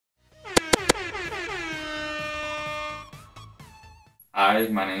Hi,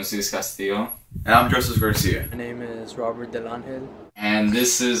 my name is Castillo. And I'm Joseph Garcia. My name is Robert Delangel. And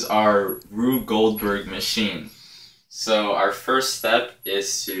this is our Rube Goldberg machine. So our first step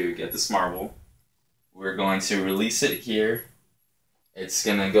is to get this marble. We're going to release it here. It's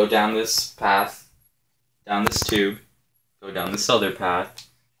going to go down this path, down this tube, go down this other path,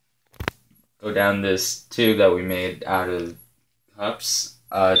 go down this tube that we made out of cups.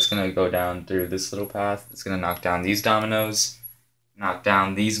 It's going to go down through this little path. It's going to knock down these dominoes, knock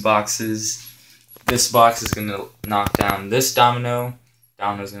down these boxes. This box is going to knock down this domino.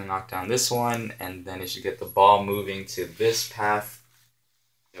 Domino's going to knock down this one, and then it should get the ball moving to this path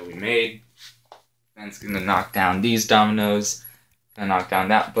that we made. Then it's going to knock down these dominoes, going to knock down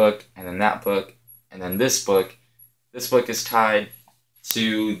that book, and then that book, and then this book. This book is tied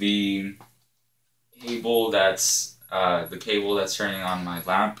to the cable that's turning on my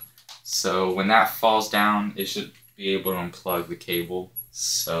lamp. So when that falls down, it should be able to unplug the cable.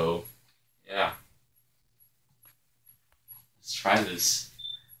 So, yeah. Let's try this.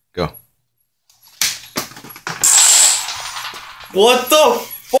 Go. What the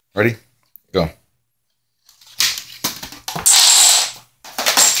f- Ready? Go.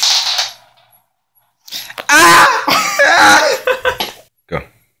 Go.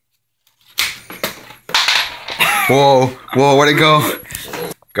 Whoa, whoa, where'd it go?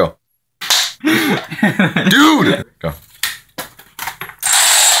 Go. Dude! Go.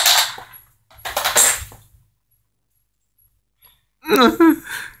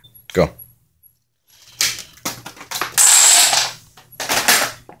 Go.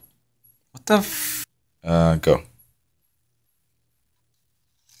 What the f- go.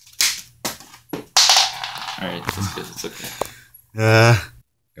 Alright, it's good, it's okay.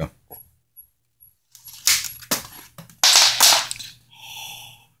 Go.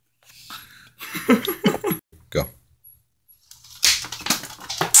 Go.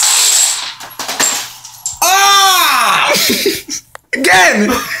 Ah! Again!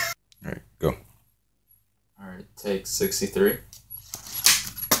 Alright, go. Alright, take 63.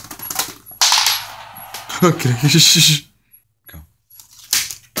 Okay. Go.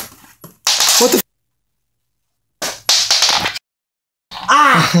 What the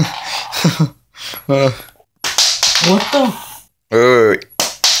Ah! What the Wait.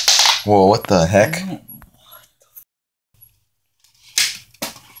 Whoa, what the heck?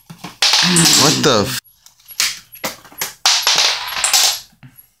 What the f-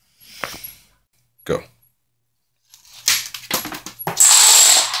 Go. I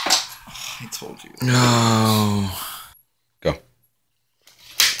told you. No. Go.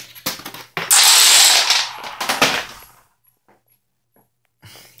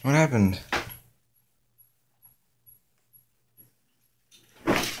 What happened?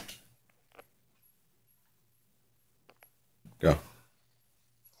 Go.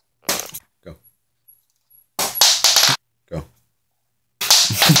 Go. Go.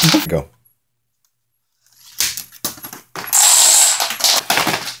 Go.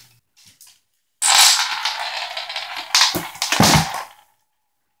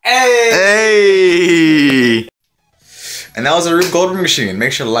 Hey! And that was a Rube Goldberg machine.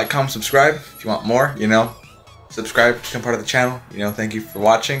 Make sure to like, comment, subscribe if you want more, Subscribe, become part of the channel. Thank you for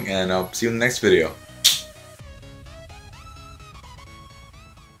watching, and I'll see you in the next video.